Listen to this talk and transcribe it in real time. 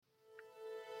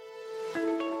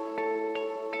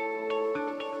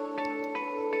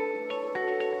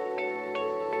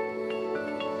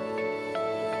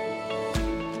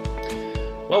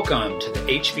Welcome to the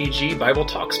HVG Bible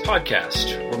Talks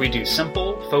podcast, where we do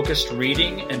simple, focused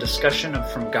reading and discussion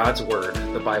from God's Word,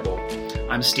 the Bible.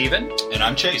 I'm Stephen. And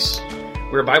I'm Chase.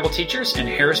 We're Bible teachers in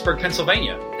Harrisburg,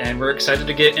 Pennsylvania, and we're excited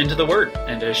to get into the Word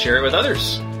and to share it with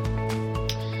others.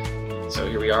 So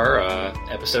here we are,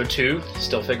 episode 2,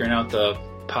 still figuring out the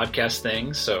podcast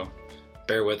thing, so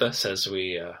bear with us as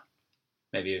we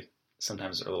maybe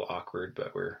sometimes are a little awkward,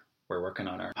 but we're working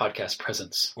on our podcast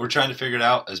presence. We're trying to figure it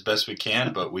out as best we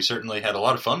can, but we certainly had a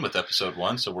lot of fun with episode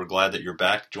 1, so we're glad that you're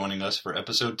back joining us for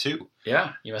episode 2.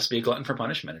 Yeah, you must be a glutton for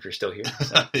punishment if you're still here.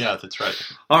 So. Yeah, that's right.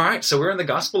 All right, so we're in the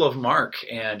Gospel of Mark,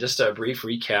 and just a brief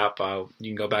recap, you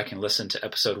can go back and listen to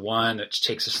episode 1, which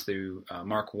takes us through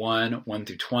Mark 1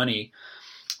 through 20.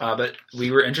 But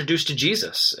we were introduced to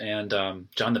Jesus, and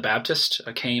John the Baptist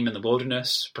came in the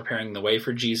wilderness, preparing the way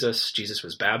for Jesus. Jesus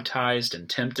was baptized and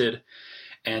tempted,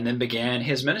 and then began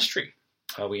his ministry.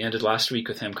 We ended last week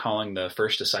with him calling the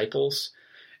first disciples,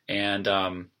 and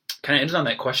kind of ended on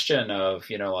that question of,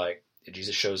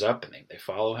 Jesus shows up and they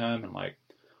follow him, and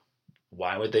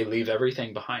why would they leave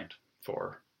everything behind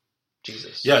for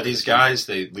Jesus? Yeah, these guys,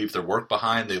 they leave their work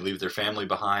behind, they leave their family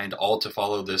behind, all to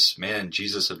follow this man,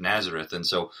 Jesus of Nazareth. And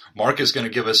so Mark is going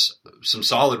to give us some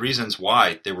solid reasons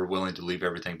why they were willing to leave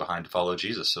everything behind to follow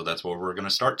Jesus. So that's where we're going to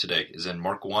start today, is in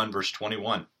Mark 1, verse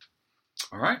 21.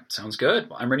 All right, sounds good.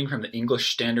 Well, I'm reading from the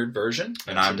English Standard Version.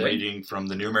 And I'm reading from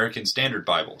the New American Standard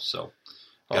Bible, so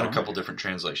got a couple different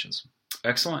translations.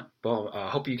 Excellent. Well, I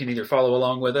hope you can either follow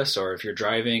along with us, or if you're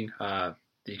driving,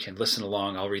 you can listen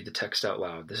along. I'll read the text out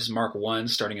loud. This is Mark 1,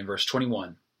 starting in verse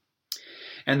 21.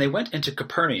 And they went into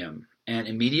Capernaum, and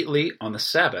immediately on the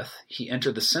Sabbath he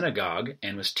entered the synagogue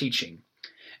and was teaching.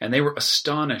 And they were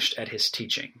astonished at his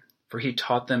teaching, for he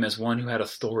taught them as one who had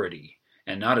authority,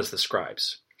 and not as the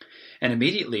scribes. And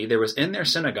immediately there was in their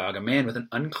synagogue a man with an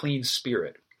unclean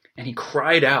spirit, and he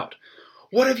cried out,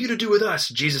 "What have you to do with us,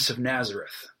 Jesus of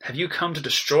Nazareth? Have you come to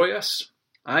destroy us?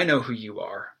 I know who you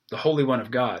are, the Holy One of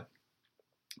God."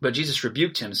 But Jesus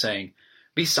rebuked him, saying,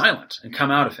 "Be silent, and come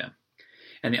out of him."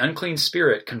 And the unclean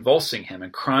spirit, convulsing him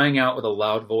and crying out with a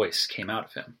loud voice, came out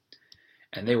of him.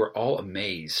 And they were all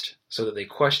amazed, so that they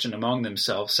questioned among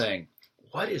themselves, saying,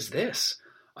 "What is this?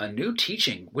 A new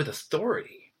teaching with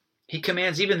authority. He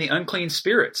commands even the unclean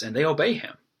spirits, and they obey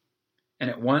him." And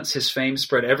at once his fame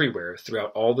spread everywhere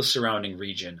throughout all the surrounding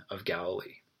region of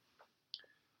Galilee.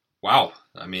 Wow.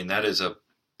 I mean, that is an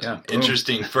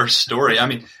interesting first story. I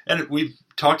mean, and we've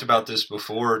talked about this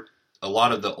before, a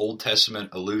lot of the Old Testament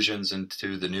allusions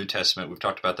into the New Testament. We've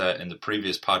talked about that in the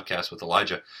previous podcast with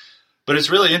Elijah. But it's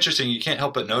really interesting. You can't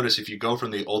help but notice if you go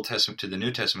from the Old Testament to the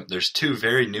New Testament, there's two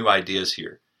very new ideas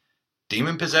here.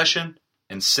 Demon possession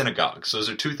and synagogues. Those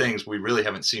are two things we really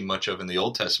haven't seen much of in the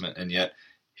Old Testament, and yet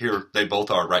here they both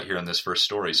are right here in this first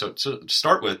story. So to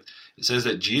start with, it says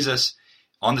that Jesus,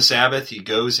 on the Sabbath, he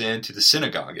goes into the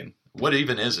synagogue. And what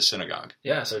even is a synagogue?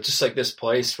 Yeah, so it's just like this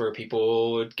place where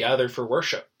people would gather for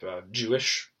worship, a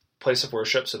Jewish place of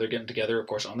worship. So they're getting together, of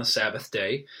course, on the Sabbath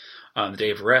day, the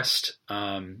day of rest,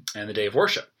 and the day of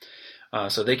worship.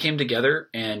 So they came together,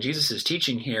 and Jesus is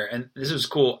teaching here. And this was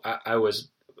cool. I was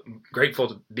grateful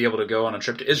to be able to go on a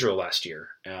trip to Israel last year,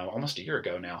 almost a year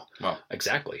ago now. Wow.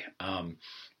 Exactly.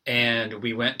 And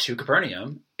we went to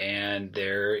Capernaum, and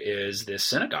there is this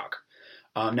synagogue.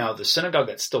 Now, the synagogue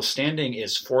that's still standing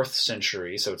is 4th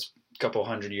century, so it's a couple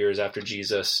hundred years after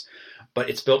Jesus, but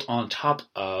it's built on top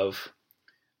of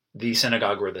the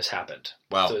synagogue where this happened.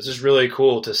 Wow. So it's just really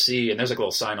cool to see, and there's like a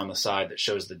little sign on the side that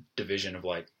shows the division of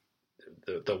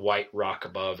the white rock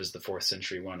above is the 4th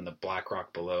century one, and the black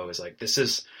rock below is this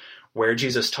is where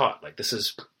Jesus taught. This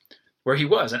is where he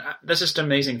was. And that's just an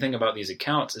amazing thing about these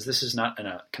accounts, is this is not in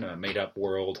a kind of a made-up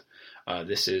world.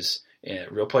 This is in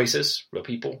real places, real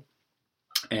people,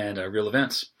 and real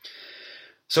events.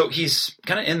 So he's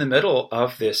kind of in the middle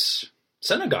of this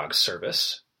synagogue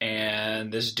service,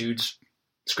 and this dude's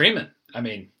screaming. I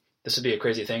mean, this would be a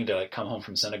crazy thing to come home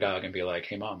from synagogue and be like,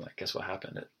 "Hey mom, guess what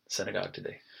happened at synagogue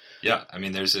today?" Yeah, I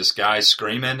mean, there's this guy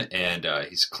screaming, and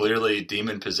he's clearly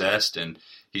demon-possessed, and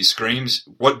he screams,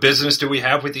 "What business do we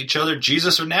have with each other?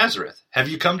 Jesus of Nazareth, have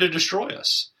you come to destroy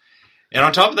us?" And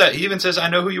on top of that, he even says,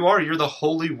 "I know who you are. You're the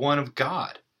Holy One of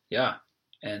God." Yeah,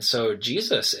 and so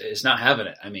Jesus is not having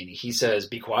it. I mean, he says,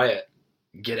 "Be quiet,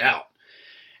 get out."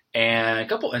 And a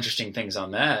couple interesting things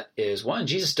on that is, one,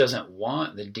 Jesus doesn't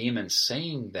want the demon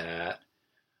saying that,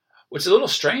 which is a little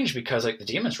strange because the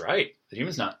demon's right. The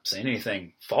demon's not saying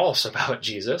anything false about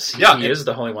Jesus. He is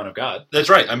the Holy One of God. That's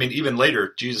right. I mean, even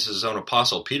later, Jesus' own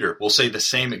apostle, Peter, will say the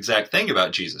same exact thing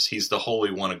about Jesus. He's the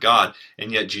Holy One of God,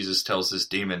 and yet Jesus tells this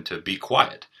demon to be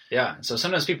quiet. Yeah. So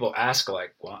sometimes people ask,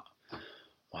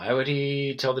 why would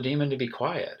he tell the demon to be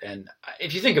quiet? And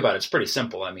if you think about it, it's pretty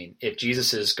simple. I mean, if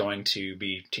Jesus is going to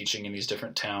be teaching in these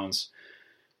different towns,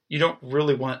 you don't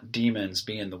really want demons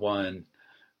being the one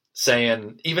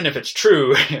saying, even if it's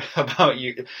true about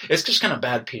you, it's just kind of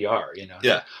bad PR, you know?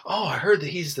 Yeah. Oh, I heard that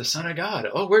he's the Son of God.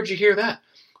 Oh, where'd you hear that?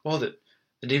 Well, the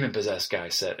demon-possessed guy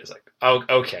said, it's like, oh,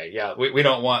 okay, yeah, we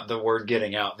don't want the word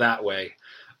getting out that way.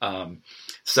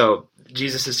 So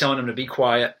Jesus is telling him to be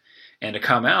quiet and to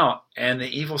come out, and the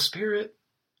evil spirit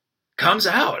comes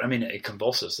out. I mean, it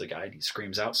convulses the guy, and he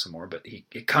screams out some more, but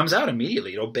it comes out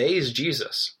immediately. It obeys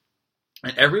Jesus.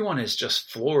 And everyone is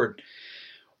just floored.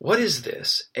 What is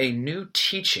this? A new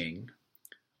teaching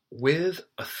with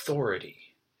authority.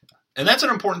 And that's an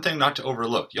important thing not to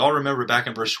overlook. Y'all remember back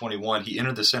in verse 21, he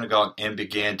entered the synagogue and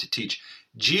began to teach.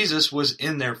 Jesus was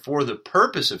in there for the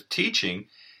purpose of teaching,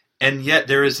 and yet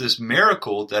there is this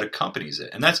miracle that accompanies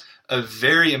it. And that's a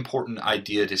very important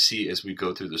idea to see as we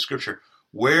go through the scripture.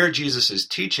 Where Jesus is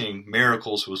teaching,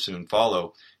 miracles will soon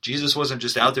follow. Jesus wasn't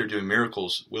just out there doing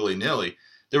miracles willy-nilly.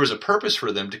 There was a purpose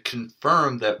for them to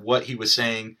confirm that what he was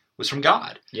saying was from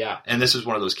God. Yeah. And this is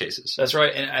one of those cases. That's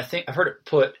right. And I think I've heard it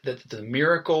put that the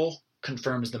miracle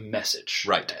confirms the message.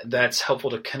 Right. That's helpful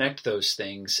to connect those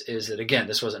things, is that, again,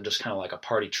 this wasn't just kind of like a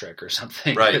party trick or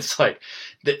something. Right. It's like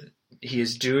that he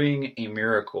is doing a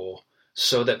miracle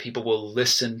so that people will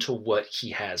listen to what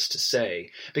he has to say.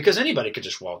 Because anybody could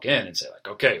just walk in and say, like,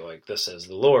 okay, like, this is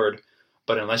the Lord.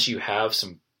 But unless you have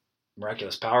some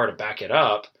miraculous power to back it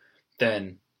up,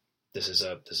 then this is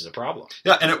a problem.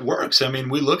 Yeah, and it works. I mean,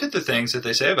 we look at the things that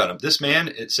they say about him. This man,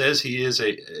 it says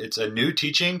it's a new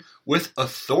teaching with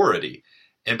authority.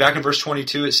 And back in verse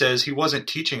 22, it says he wasn't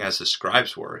teaching as the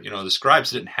scribes were. You know, the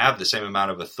scribes didn't have the same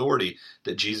amount of authority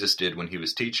that Jesus did when he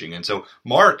was teaching. And so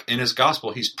Mark, in his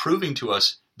gospel, he's proving to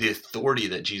us the authority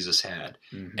that Jesus had.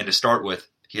 Mm-hmm. And to start with,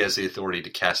 he has the authority to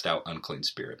cast out unclean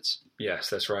spirits. Yes,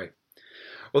 that's right.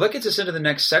 Well, that gets us into the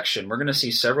next section. We're going to see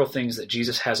several things that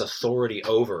Jesus has authority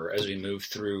over as we move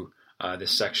through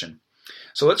this section.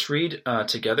 So let's read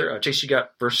together. Chase, you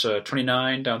got verse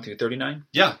 29 down through 39?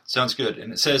 Yeah, sounds good.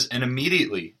 And it says, "And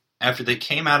immediately after they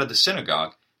came out of the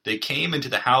synagogue, they came into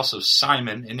the house of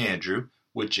Simon and Andrew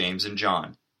with James and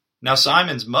John. Now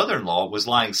Simon's mother-in-law was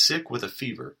lying sick with a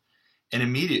fever, and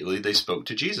immediately they spoke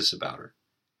to Jesus about her.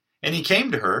 And he came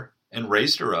to her and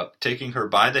raised her up, taking her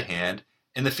by the hand,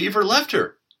 and the fever left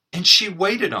her. And she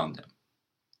waited on them.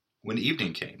 When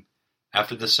evening came,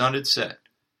 after the sun had set,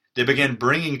 they began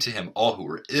bringing to him all who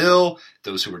were ill,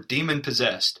 those who were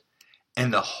demon-possessed.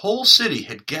 And the whole city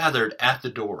had gathered at the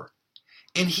door.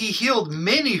 And he healed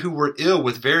many who were ill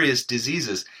with various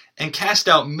diseases, and cast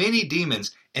out many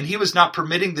demons, and he was not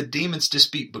permitting the demons to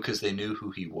speak because they knew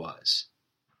who he was.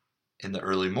 In the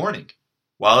early morning,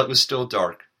 while it was still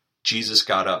dark, Jesus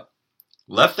got up,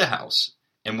 left the house,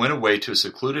 and went away to a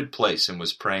secluded place and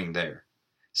was praying there.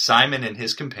 Simon and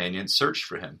his companions searched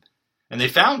for him, and they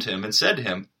found him and said to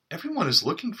him, 'Everyone is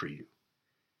looking for you.'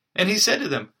 And he said to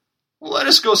them, 'Let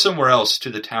us go somewhere else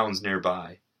to the towns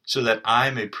nearby, so that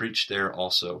I may preach there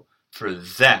also, for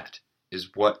that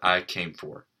is what I came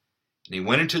for.' And he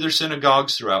went into their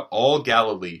synagogues throughout all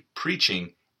Galilee,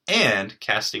 preaching and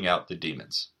casting out the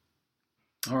demons."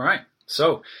 All right.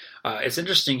 So it's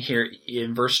interesting here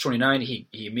in verse 29, he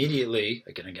immediately,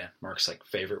 again, Mark's like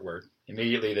favorite word,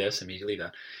 immediately this, immediately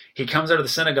that. He comes out of the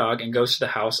synagogue and goes to the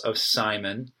house of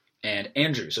Simon and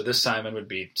Andrew. So this Simon would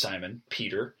be Simon,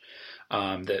 Peter,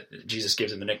 that Jesus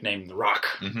gives him the nickname the Rock.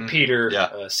 Mm-hmm.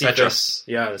 Peter, Cephas.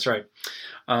 Yeah, that's right.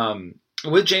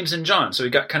 With James and John. So we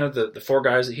got kind of the four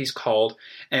guys that he's called.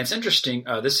 And it's interesting,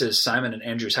 this is Simon and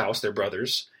Andrew's house, they're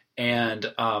brothers. And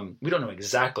we don't know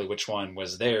exactly which one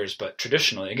was theirs, but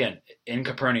traditionally, again, in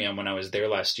Capernaum, when I was there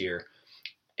last year,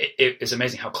 it's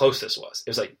amazing how close this was. It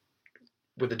was like,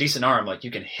 with a decent arm, like you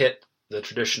can hit the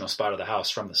traditional spot of the house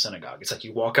from the synagogue. It's like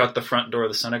you walk out the front door of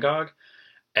the synagogue,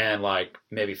 and like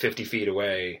maybe 50 feet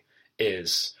away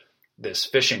is this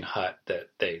fishing hut that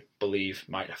they believe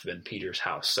might have been Peter's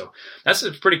house. So that's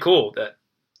pretty cool that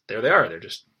there they are. They're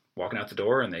just walking out the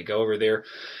door, and they go over there.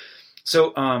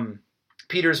 So,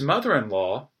 Peter's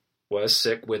mother-in-law was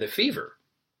sick with a fever.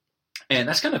 And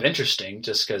that's kind of interesting,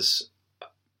 just because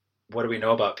what do we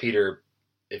know about Peter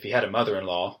if he had a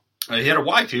mother-in-law? He had a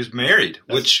wife. He was married,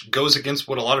 which goes against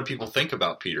what a lot of people think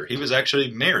about Peter. He was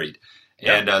actually married.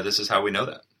 Yep. And this is how we know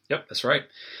that. Yep, that's right.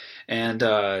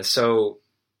 And so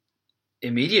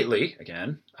immediately,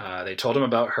 again, they told him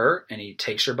about her, and he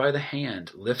takes her by the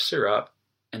hand, lifts her up,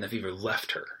 and the fever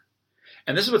left her.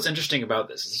 And this is what's interesting about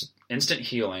this. This is instant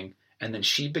healing. And then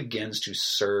she begins to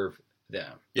serve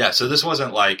them. Yeah, so this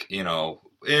wasn't like,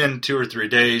 in 2 or 3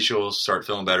 days you'll start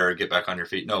feeling better, get back on your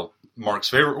feet. No, Mark's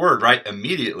favorite word, right?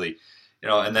 Immediately.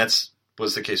 And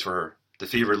was the case for her. The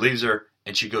fever leaves her,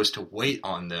 and she goes to wait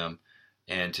on them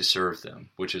and to serve them,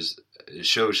 it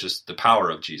shows just the power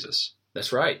of Jesus.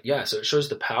 That's right. Yeah. So it shows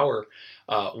the power.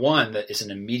 One, that is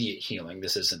an immediate healing.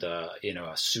 This isn't a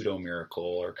pseudo miracle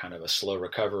or kind of a slow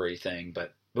recovery thing,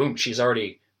 but boom, she's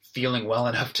already feeling well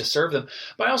enough to serve them.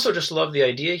 But I also just love the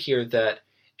idea here that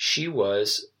she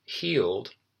was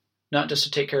healed, not just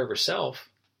to take care of herself,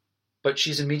 but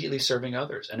she's immediately serving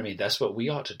others. And I mean, that's what we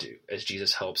ought to do as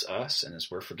Jesus helps us and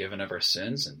as we're forgiven of our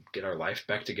sins and get our life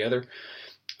back together.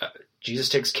 Jesus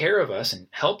takes care of us and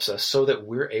helps us so that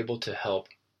we're able to help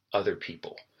other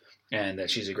people. And that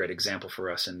she's a great example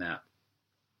for us in that.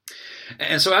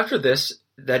 And so after this,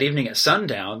 that evening at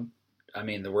sundown, I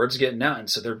mean, the word's getting out. And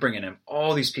so they're bringing in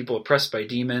all these people oppressed by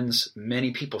demons,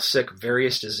 many people sick,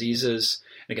 various diseases.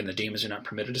 And again, the demons are not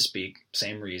permitted to speak,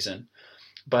 same reason.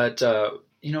 But,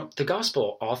 the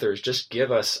gospel authors just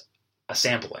give us a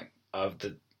sampling of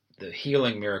the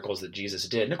healing miracles that Jesus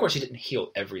did. And of course, he didn't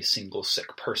heal every single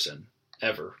sick person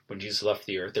ever. When Jesus left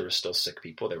the earth, there were still sick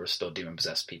people. There were still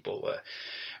demon-possessed people.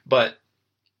 But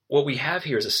what we have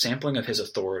here is a sampling of his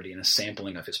authority and a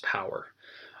sampling of his power,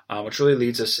 which really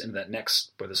leads us into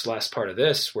this last part of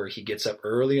this, where he gets up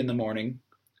early in the morning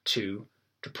to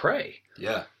pray.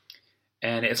 Yeah.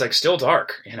 And it's like still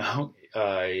dark,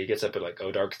 he gets up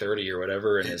at dark 30 or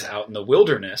whatever and is out in the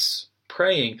wilderness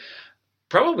praying,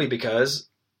 probably because,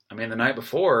 the night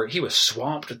before he was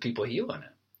swamped with people healing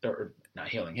it, or not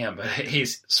healing him, but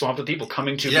he's swamped with people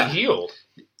coming to be healed.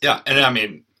 Yeah.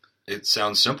 And it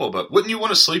sounds simple, but wouldn't you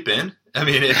want to sleep in?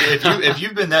 If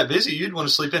you've been that busy, you'd want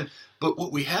to sleep in. But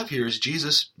what we have here is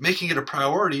Jesus making it a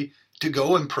priority to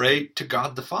go and pray to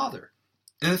God the Father.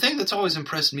 And the thing that's always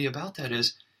impressed me about that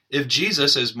is, if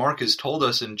Jesus, as Mark has told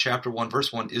us in chapter 1,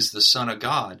 verse 1, is the Son of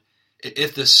God,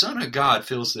 if the Son of God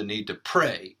feels the need to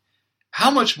pray,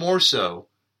 how much more so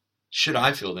should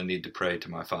I feel the need to pray to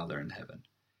my Father in heaven?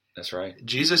 That's right.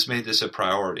 Jesus made this a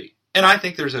priority. And I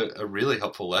think there's a really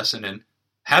helpful lesson in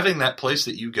having that place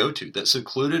that you go to, that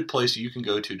secluded place you can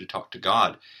go to talk to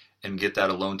God and get that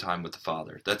alone time with the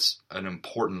Father. That's an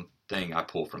important thing I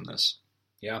pull from this.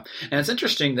 Yeah. And it's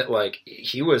interesting that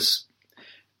he was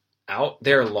out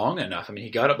there long enough. He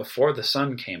got up before the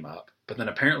sun came up, but then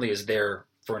apparently is there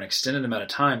for an extended amount of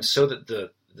time so that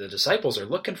the disciples are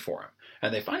looking for him.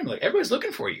 And they find him everybody's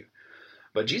looking for you.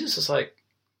 But Jesus is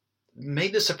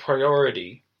made this a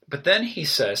priority. But then he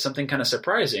says something kind of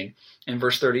surprising in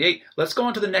verse 38. Let's go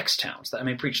on to the next towns that I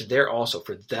may preach there also,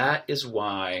 for that is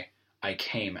why I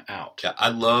came out. Yeah, I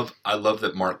love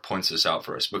that Mark points this out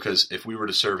for us, because if we were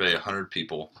to survey 100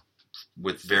 people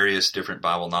with various different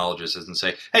Bible knowledges and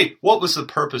say, hey, what was the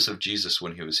purpose of Jesus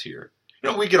when he was here?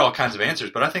 We get all kinds of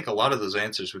answers, but I think a lot of those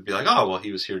answers would be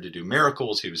he was here to do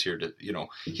miracles. He was here to,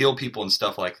 heal people and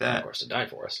stuff like that. Of course, to die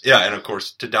for us. Yeah, and of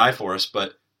course, to die for us.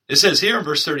 But it says here in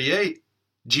verse 38,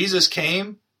 Jesus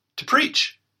came to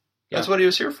preach. That's what he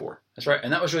was here for. That's right.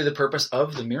 And that was really the purpose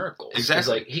of the miracles.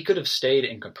 Exactly. He could have stayed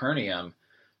in Capernaum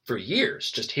for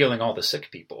years, just healing all the sick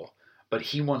people. But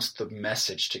he wants the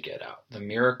message to get out. The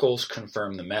miracles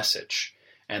confirm the message.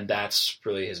 And that's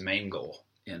really his main goal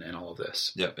in all of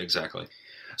this. Yep, exactly.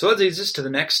 So that leads us to the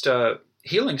next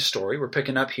healing story. We're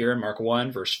picking up here in Mark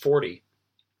 1, verse 40.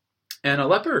 And a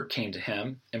leper came to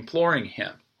him, imploring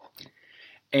him.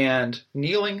 And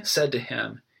kneeling said to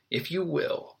him, if you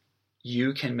will,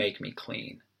 you can make me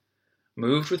clean.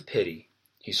 Moved with pity,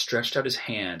 he stretched out his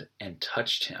hand and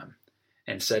touched him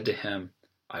and said to him,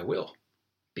 I will.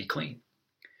 Be clean.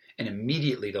 And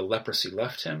immediately the leprosy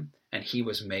left him, and he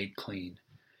was made clean.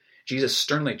 Jesus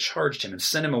sternly charged him and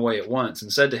sent him away at once,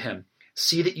 and said to him,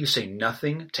 see that you say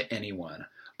nothing to anyone,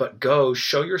 but go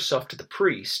show yourself to the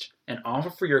priest, and offer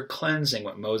for your cleansing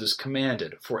what Moses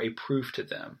commanded, for a proof to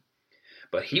them.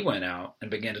 But he went out and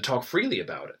began to talk freely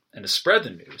about it, and to spread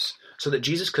the news, so that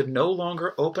Jesus could no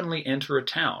longer openly enter a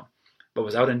town, but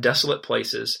was out in desolate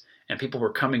places, and people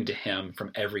were coming to him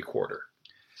from every quarter.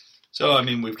 So,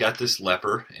 we've got this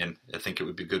leper, and I think it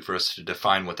would be good for us to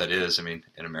define what that is. In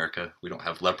America, we don't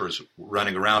have lepers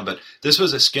running around, but this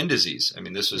was a skin disease.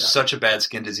 This was such a bad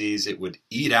skin disease, it would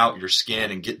eat out your skin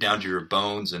and get down to your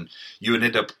bones, and you would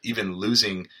end up even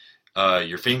losing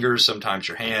your fingers, sometimes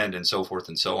your hand, and so forth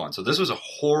and so on. So this was a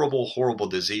horrible, horrible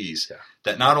disease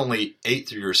that not only ate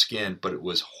through your skin, but it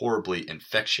was horribly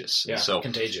infectious. Yeah, so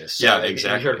contagious. Yeah, so,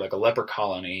 exactly. You heard like a leper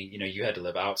colony, you had to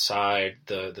live outside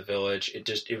the village.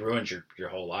 It ruins your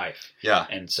whole life. Yeah.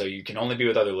 And so you can only be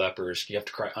with other lepers. You have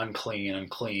to cry unclean,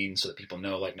 unclean, so that people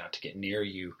know like not to get near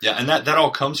you. Yeah, and that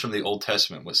all comes from the Old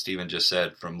Testament, what Stephen just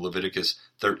said, from Leviticus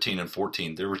 13 and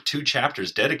 14. There were 2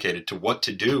 chapters dedicated to what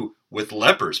to do with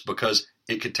lepers because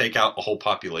it could take out a whole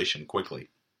population quickly.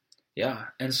 Yeah,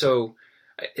 and so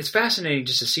it's fascinating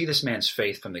just to see this man's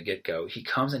faith from the get-go. He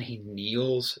comes and he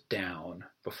kneels down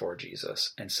before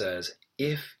Jesus and says,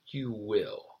 "If you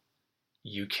will,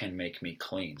 you can make me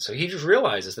clean." So he just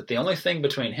realizes that the only thing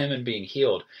between him and being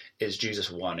healed is Jesus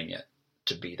wanting it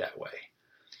to be that way.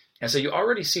 And so you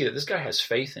already see that this guy has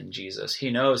faith in Jesus. He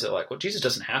knows that, like, well, Jesus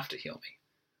doesn't have to heal me.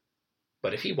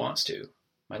 But if he wants to,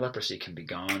 my leprosy can be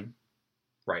gone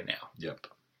right now. Yep.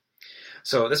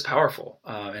 So that's powerful.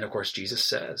 And of course, Jesus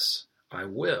says, "I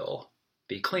will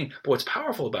be clean." But what's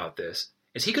powerful about this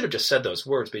is he could have just said those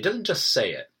words, but he doesn't just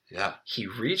say it. Yeah. He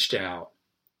reached out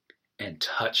and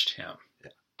touched him.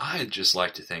 I'd just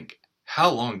like to think, how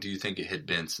long do you think it had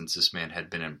been since this man had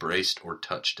been embraced or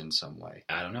touched in some way?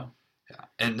 I don't know. Yeah.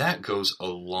 And that goes a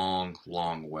long,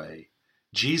 long way.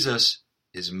 Jesus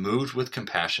is moved with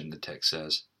compassion, the text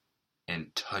says,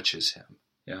 and touches him.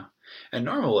 Yeah. And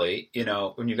normally,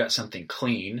 when you've got something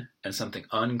clean and something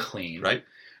unclean, right?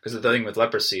 Because the thing with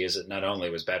leprosy is it not only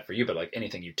was bad for you, but like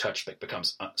anything you touch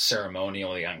becomes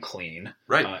ceremonially unclean,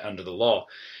 right? Under the law.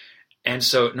 And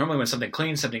so normally when something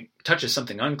touches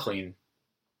something unclean,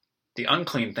 the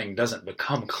unclean thing doesn't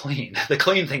become clean. The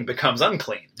clean thing becomes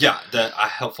unclean. Yeah, a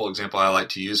helpful example I like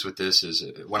to use with this is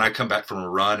when I come back from a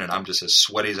run and I'm just as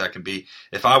sweaty as I can be,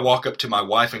 if I walk up to my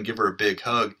wife and give her a big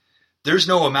hug, there's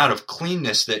no amount of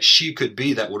cleanness that she could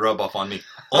be that would rub off on me.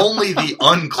 Only the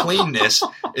uncleanness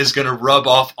is going to rub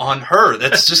off on her.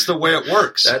 That's just the way it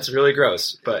works. That's really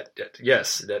gross. But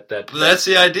yes, that's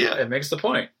the idea. It makes the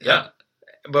point. Yeah.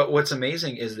 But what's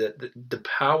amazing is that the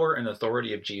power and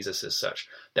authority of Jesus is such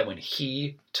that when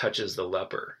he touches the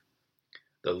leper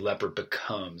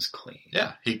becomes clean.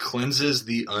 Yeah, he cleanses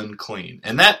the unclean.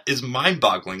 And that is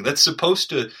mind-boggling. That's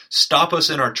supposed to stop us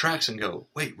in our tracks and go,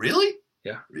 wait, really?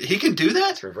 Yeah. He can do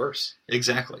that? It's reverse.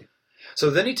 Exactly.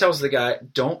 So then he tells the guy,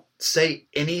 don't say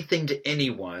anything to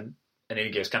anyone. And then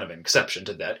he gives kind of an exception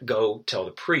to that. Go tell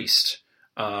the priest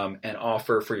and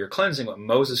offer for your cleansing what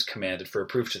Moses commanded for a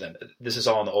proof to them. This is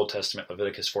all in the Old Testament,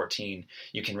 Leviticus 14.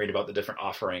 You can read about the different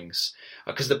offerings.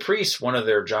 Because the priests, one of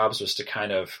their jobs was to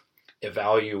kind of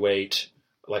evaluate,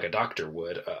 like a doctor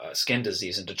would, a skin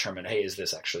disease and determine, hey, is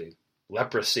this actually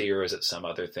leprosy or is it some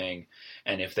other thing?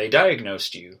 And if they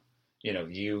diagnosed you,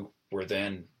 you were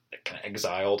then kind of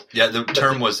exiled. Yeah, the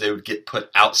term was they would get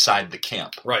put outside the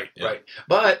camp. Right, yeah. Right.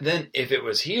 But then if it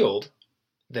was healed,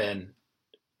 then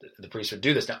the priest would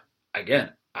do this. Now,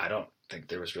 again, I don't think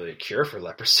there was really a cure for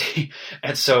leprosy.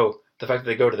 And so the fact that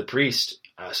they go to the priest,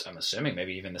 I'm assuming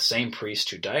maybe even the same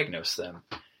priest who diagnosed them,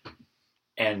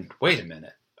 and wait a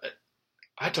minute,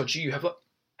 I told you have,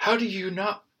 how do you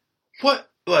not, what?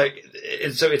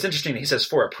 And so it's interesting that he says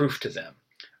for a proof to them.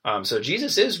 So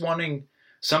Jesus is wanting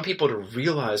some people to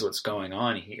realize what's going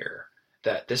on here,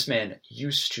 that this man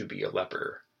used to be a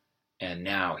leper, and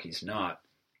now he's not.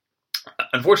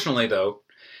 Unfortunately, though,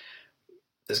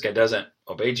 this guy doesn't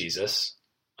obey Jesus.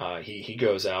 He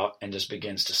goes out and just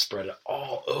begins to spread it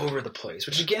all over the place,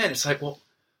 which again, it's like, well,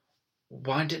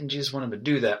 why didn't Jesus want him to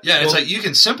do that? Yeah, it's like you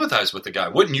can sympathize with the guy.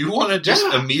 Wouldn't you want to just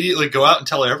immediately go out and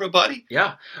tell everybody?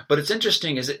 Yeah, but it's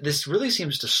interesting is that this really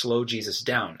seems to slow Jesus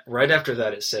down. Right after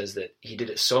that, it says that he did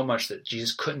it so much that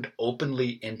Jesus couldn't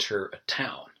openly enter a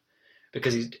town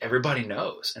because everybody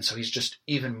knows. And so he's just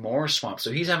even more swamped.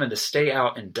 So he's having to stay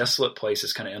out in desolate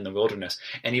places, kind of in the wilderness.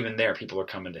 And even there, people are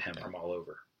coming to him from all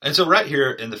over. And so right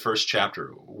here in the first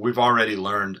chapter, we've already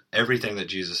learned everything that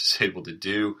Jesus is able to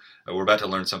do. We're about to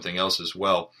learn something else as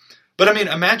well. But I mean,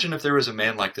 imagine if there was a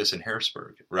man like this in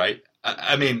Harrisburg, right?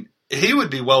 I mean, he would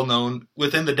be well known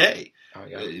within the day. Oh,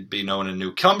 yeah. He'd be known in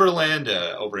New Cumberland,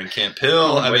 over in Camp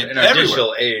Hill. I mean, in our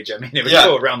digital age, I mean, it would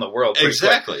go around the world.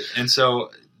 Exactly. Quick. And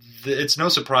so it's no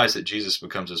surprise that Jesus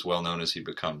becomes as well known as he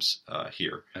becomes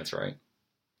here. That's right.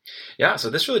 Yeah,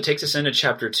 so this really takes us into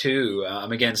chapter 2.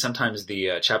 Again, sometimes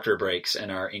the chapter breaks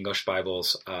in our English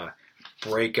Bibles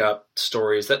break up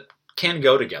stories that can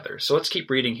go together. So let's keep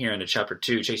reading here into chapter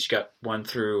 2. Chase, you got 1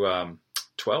 through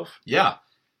 12? Yeah.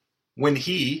 When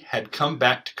he had come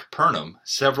back to Capernaum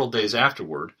several days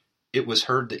afterward, it was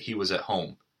heard that he was at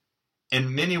home.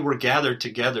 And many were gathered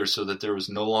together so that there was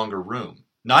no longer room,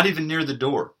 not even near the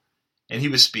door. and he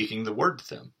was speaking the word to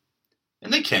them.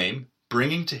 And they came,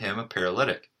 bringing to him a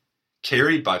paralytic,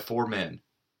 carried by 4 men.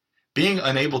 Being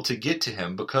unable to get to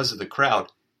him because of the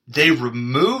crowd, they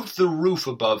removed the roof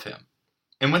above him.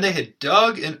 And when they had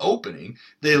dug an opening,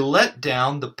 they let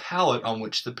down the pallet on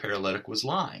which the paralytic was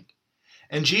lying.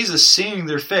 And Jesus, seeing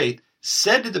their faith,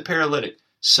 said to the paralytic,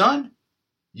 "Son,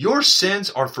 your sins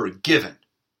are forgiven."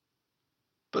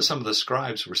 But some of the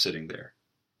scribes were sitting there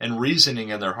and reasoning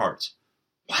in their hearts,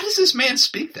 "Why does this man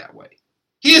speak that way?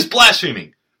 He is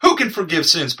blaspheming. Who can forgive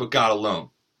sins but God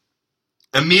alone?"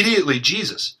 Immediately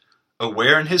Jesus,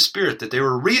 aware in his spirit that they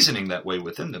were reasoning that way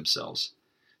within themselves,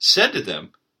 said to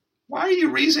them, "Why are you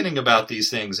reasoning about these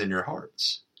things in your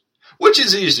hearts? Which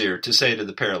is easier to say to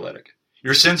the paralytic,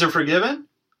 'Your sins are forgiven,'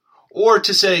 or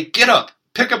to say, 'Get up,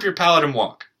 pick up your pallet and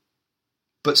walk'?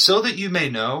 But so that you may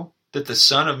know that the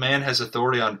Son of Man has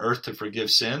authority on earth to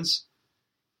forgive sins,"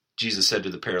 Jesus said to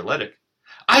the paralytic,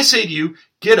 "I say to you,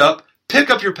 get up, pick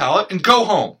up your pallet, and go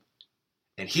home."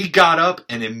 And he got up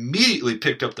and immediately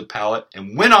picked up the pallet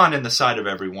and went on in the sight of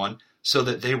everyone, so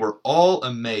that they were all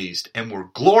amazed and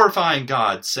were glorifying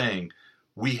God, saying,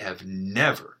 "We have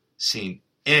never seen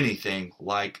anything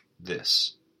like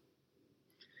this."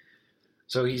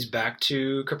 So he's back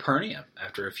to Capernaum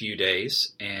after a few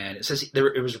days, and it says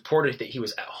it was reported that he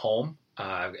was at home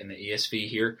in the ESV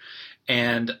here,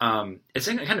 and it's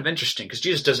kind of interesting because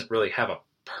Jesus doesn't really have a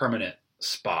permanent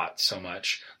spot so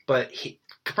much, but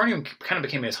Capernaum kind of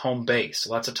became his home base.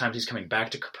 Lots of times he's coming back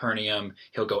to Capernaum.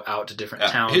 He'll go out to different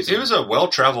towns. He was a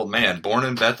well-traveled man, born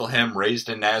in Bethlehem, raised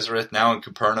in Nazareth, now in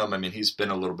Capernaum. I mean, he's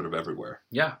been a little bit of everywhere.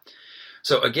 Yeah.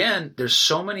 So again, there's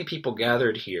so many people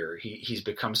gathered here. He's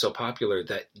become so popular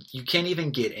that you can't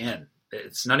even get in.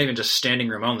 It's not even just standing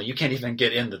room only. You can't even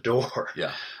get in the door.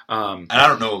 Yeah. And I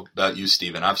don't know about you,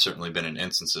 Stephen. I've certainly been in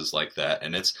instances like that.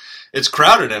 And it's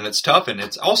crowded and it's tough. And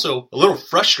it's also a little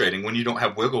frustrating when you don't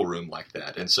have wiggle room like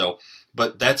that. And so,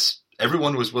 but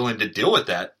everyone was willing to deal with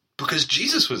that because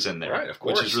Jesus was in there. Right, of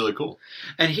course. Which is really cool.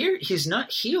 And here, he's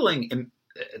not healing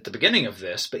at the beginning of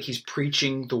this, but he's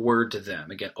preaching the word to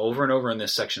them. Again, over and over in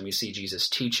this section, we see Jesus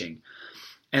teaching.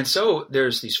 And so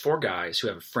there's these 4 guys who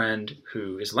have a friend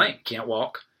who is lame, can't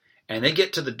walk, and they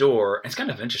get to the door. And it's kind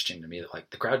of interesting to me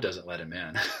that the crowd doesn't let him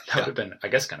in. That would have been, I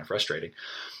guess, kind of frustrating.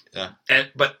 Yeah.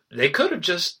 But they could have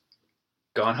just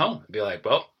gone home and be like,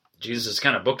 "Well, Jesus is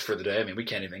kind of booked for the day. I mean, we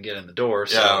can't even get in the door."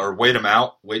 So. Yeah, or wait him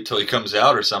out, wait till he comes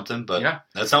out or something. But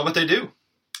that's not what they do.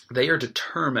 They are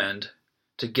determined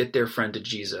to get their friend to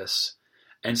Jesus.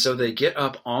 And so they get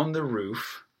up on the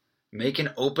roof, make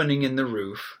an opening in the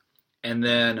roof, and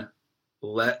then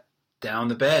let down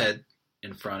the bed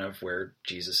in front of where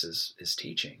Jesus is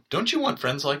teaching. Don't you want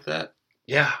friends like that?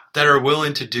 Yeah. That are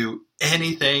willing to do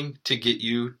anything to get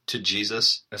you to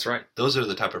Jesus? That's right. Those are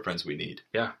the type of friends we need.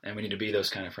 Yeah, and we need to be those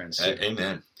kind of friends too.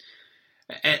 Amen.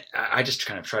 And I just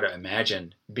kind of try to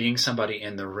imagine being somebody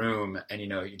in the room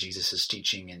and, Jesus is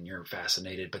teaching and you're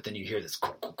fascinated, but then you hear this,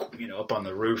 up on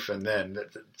the roof, and then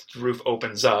the roof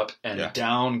opens up and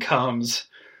down comes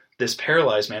this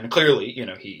paralyzed man. And clearly,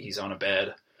 he's on a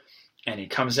bed, and he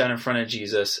comes down in front of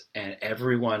Jesus, and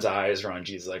everyone's eyes are on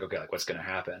Jesus, okay, what's going to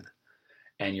happen?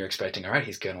 And you're expecting, all right,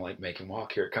 he's going to make him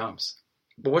walk. Here it comes.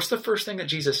 But what's the first thing that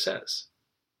Jesus says?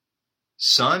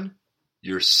 "Son,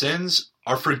 your sins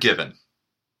are forgiven."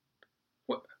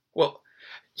 Well,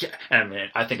 yeah, and I mean,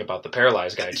 I think about the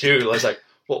paralyzed guy too. It's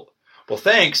well,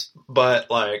 thanks, but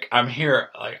I'm here.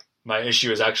 My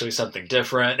issue is actually something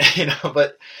different,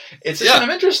 But it's kind of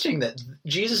interesting that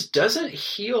Jesus doesn't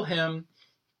heal him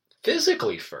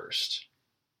physically first.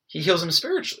 He heals him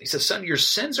spiritually. He says, "Son, your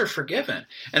sins are forgiven."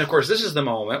 And of course, this is the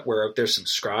moment where there's some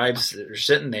scribes that are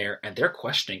sitting there and they're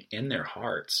questioning in their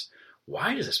hearts,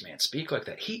 why does this man speak like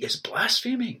that? He is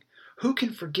blaspheming. Who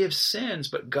can forgive sins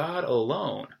but God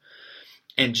alone?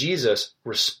 And Jesus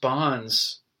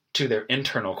responds to their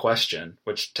internal question,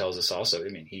 which tells us also,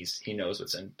 he knows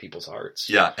what's in people's hearts.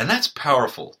 Yeah, and that's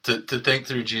powerful to think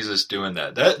through Jesus doing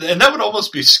that. And that would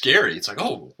almost be scary. It's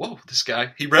oh, whoa, this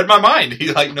guy, he read my mind.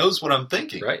 He knows what I'm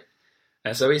thinking. Right.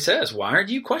 And so he says, "Why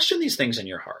do you question these things in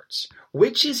your hearts?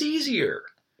 Which is easier,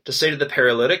 to say to the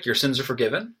paralytic, 'Your sins are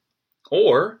forgiven,'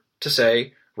 or to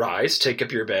say, 'Rise, take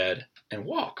up your bed, and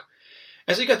walk'?"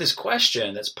 And so you got this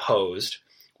question that's posed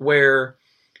where,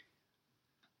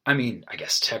 I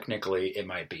guess technically it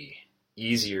might be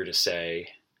easier to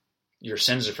say your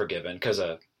sins are forgiven because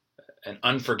an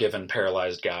unforgiven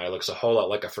paralyzed guy looks a whole lot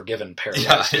like a forgiven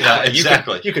paralyzed guy. Yeah,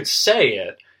 exactly. You could say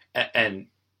it and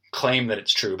claim that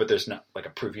it's true, but there's not a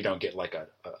proof. You don't get a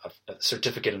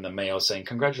certificate in the mail saying,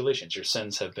 "Congratulations, your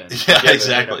sins have been forgiven."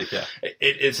 Exactly. Yeah.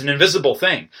 It's an invisible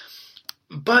thing.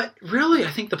 But really, I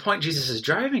think the point Jesus is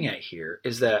driving at here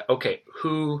is that, okay,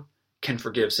 who can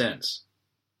forgive sins?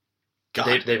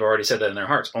 God. They've already said that in their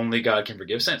hearts. Only God can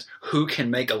forgive sins. Who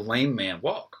can make a lame man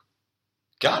walk?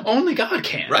 God. Only God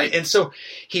can. Right. And so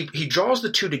he draws the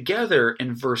two together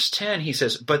in verse 10. He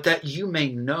says, but that you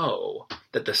may know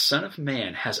that the Son of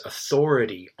Man has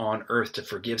authority on earth to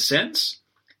forgive sins.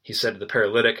 He said to the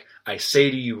paralytic, I say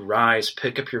to you, rise,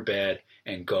 pick up your bed,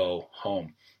 and go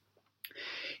home.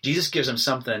 Jesus gives them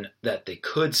something that they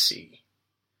could see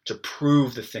to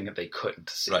prove the thing that they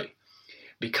couldn't see. Right.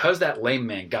 Because that lame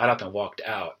man got up and walked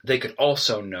out, they could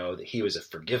also know that he was a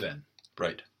forgiven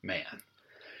man.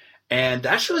 And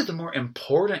that's really the more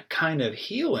important kind of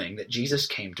healing that Jesus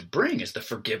came to bring, is the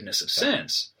forgiveness of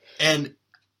sins. And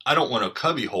I don't want to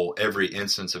cubbyhole every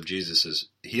instance of Jesus'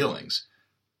 healings,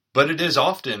 but it is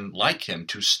often like him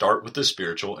to start with the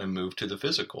spiritual and move to the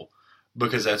physical,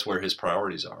 because that's where his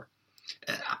priorities are.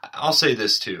 I'll say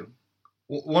this too.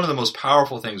 One of the most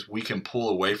powerful things we can pull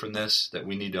away from this that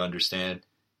we need to understand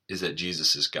is that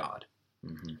Jesus is God.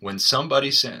 Mm-hmm. When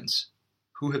somebody sins,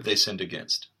 who have they sinned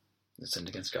against? They sinned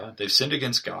against God. They've sinned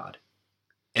against God.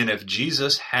 And if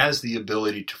Jesus has the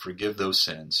ability to forgive those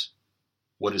sins,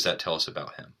 what does that tell us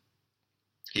about him?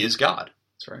 He is God.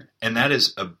 That's right. And that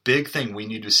is a big thing we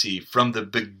need to see from the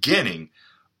beginning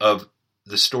of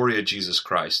the story of Jesus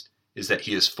Christ, is that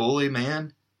he is fully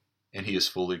man and he is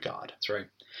fully God. That's right.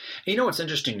 And you know what's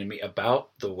interesting to me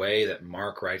about the way that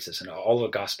Mark writes this, and all the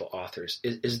gospel authors,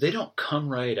 is they don't come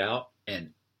right out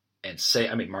and say,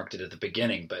 I mean, Mark did at the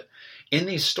beginning, but in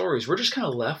these stories, we're just kind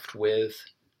of left with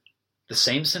the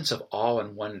same sense of awe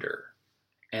and wonder,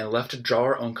 and left to draw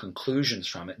our own conclusions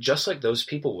from it, just like those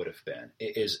people would have been.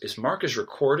 Is Mark is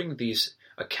recording these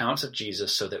accounts of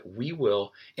Jesus so that we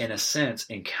will, in a sense,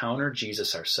 encounter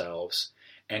Jesus ourselves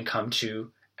and come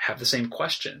to have the same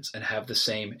questions and have the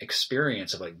same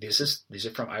experience of like, these are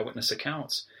from eyewitness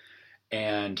accounts.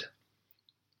 And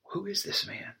who is this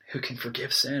man who can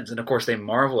forgive sins? And of course they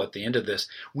marvel at the end of this.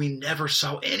 We never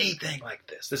saw anything like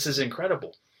this. This is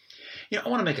incredible. You know, I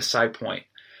want to make a side point,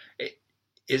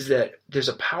 is that there's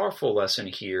a powerful lesson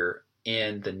here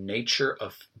in the nature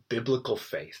of biblical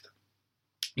faith.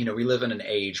 You know, we live in an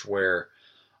age where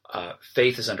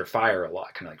faith is under fire a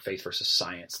lot, kind of like faith versus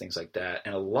science, things like that.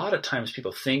 And a lot of times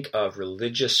people think of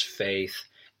religious faith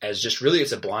as just really,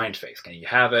 it's a blind faith. You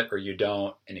have it or you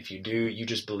don't. And if you do, you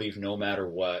just believe no matter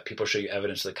what. People show you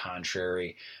evidence to the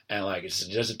contrary. And like,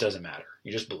 it doesn't matter.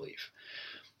 You just believe.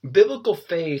 Biblical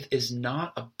faith is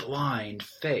not a blind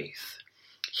faith.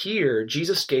 Here,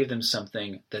 Jesus gave them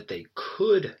something that they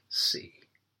could see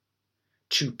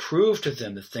to prove to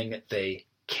them the thing that they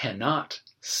cannot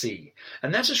see.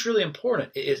 And that's just really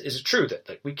important. Is it true that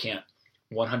like we can't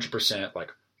 100%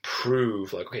 like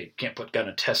prove like, okay, you can't put gun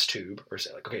in a test tube or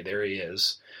say like, okay, there he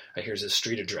is. Here's his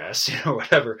street address,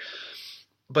 whatever.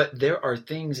 But there are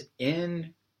things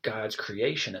in God's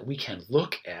creation that we can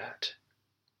look at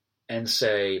and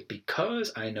say,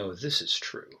 because I know this is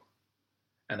true,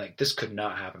 and like this could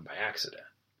not happen by accident,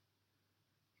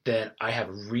 then I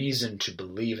have reason to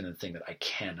believe in the thing that I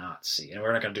cannot see. And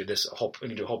we're not going to do this we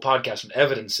can do a whole podcast on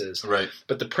evidences. Right.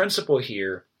 But the principle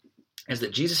here is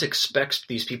that Jesus expects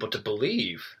these people to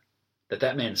believe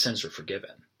that man's sins were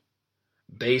forgiven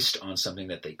based on something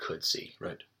that they could see.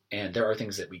 Right. And there are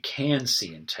things that we can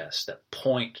see and test that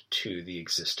point to the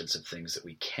existence of things that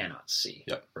we cannot see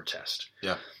or test.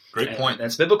 Yeah. Great point.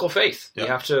 That's biblical faith. Yep.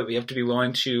 We have to be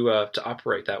willing to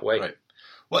operate that way. Right.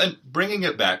 Well, and bringing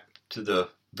it back to the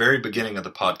very beginning of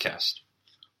the podcast,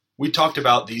 we talked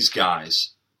about these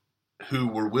guys who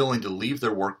were willing to leave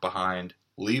their work behind,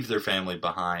 leave their family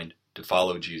behind to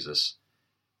follow Jesus.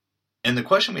 And the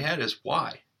question we had is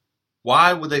why?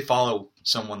 Why would they follow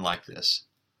someone like this?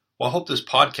 Well, I hope this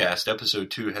podcast,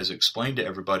 episode 2, has explained to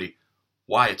everybody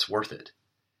why it's worth it.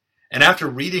 And after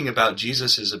reading about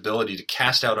Jesus' ability to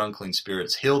cast out unclean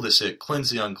spirits, heal the sick, cleanse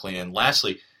the unclean, and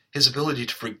lastly, his ability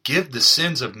to forgive the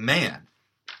sins of man,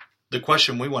 the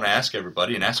question we want to ask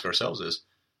everybody and ask ourselves is,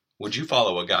 would you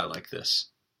follow a guy like this?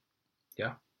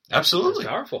 Yeah. Absolutely.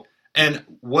 That's powerful. And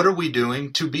what are we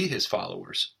doing to be his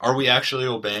followers? Are we actually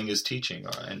obeying his teaching?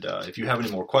 And if you have any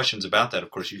more questions about that,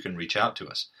 of course, you can reach out to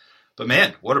us. But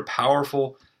man, what a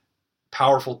powerful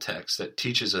text that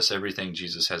teaches us everything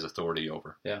Jesus has authority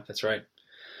over. Yeah, that's right.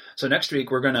 So next week,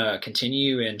 we're going to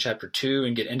continue in chapter 2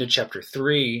 and get into chapter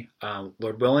 3,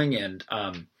 Lord willing. And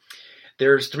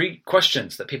there's 3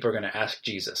 questions that people are going to ask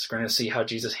Jesus. We're going to see how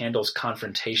Jesus handles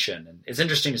confrontation. And it's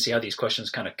interesting to see how these questions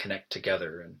kind of connect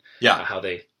together and how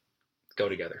they go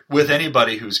together. With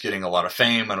anybody who's getting a lot of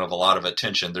fame and of a lot of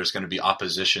attention, there's going to be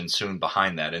opposition soon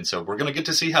behind that. And so we're going to get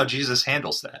to see how Jesus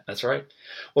handles that. That's right.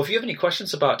 Well, if you have any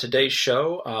questions about today's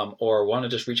show or want to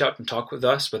just reach out and talk with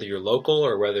us, whether you're local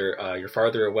or whether you're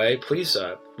farther away, please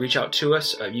reach out to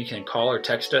us. You can call or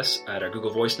text us at our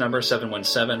Google Voice number,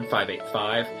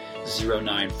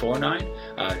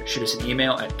 717-585-0949. Shoot us an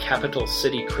email at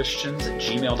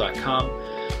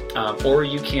capitalcitychristians@gmail.com. Or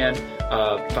you can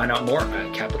find out more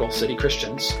at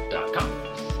capitalcitychristians.com.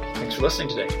 Thanks for listening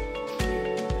today.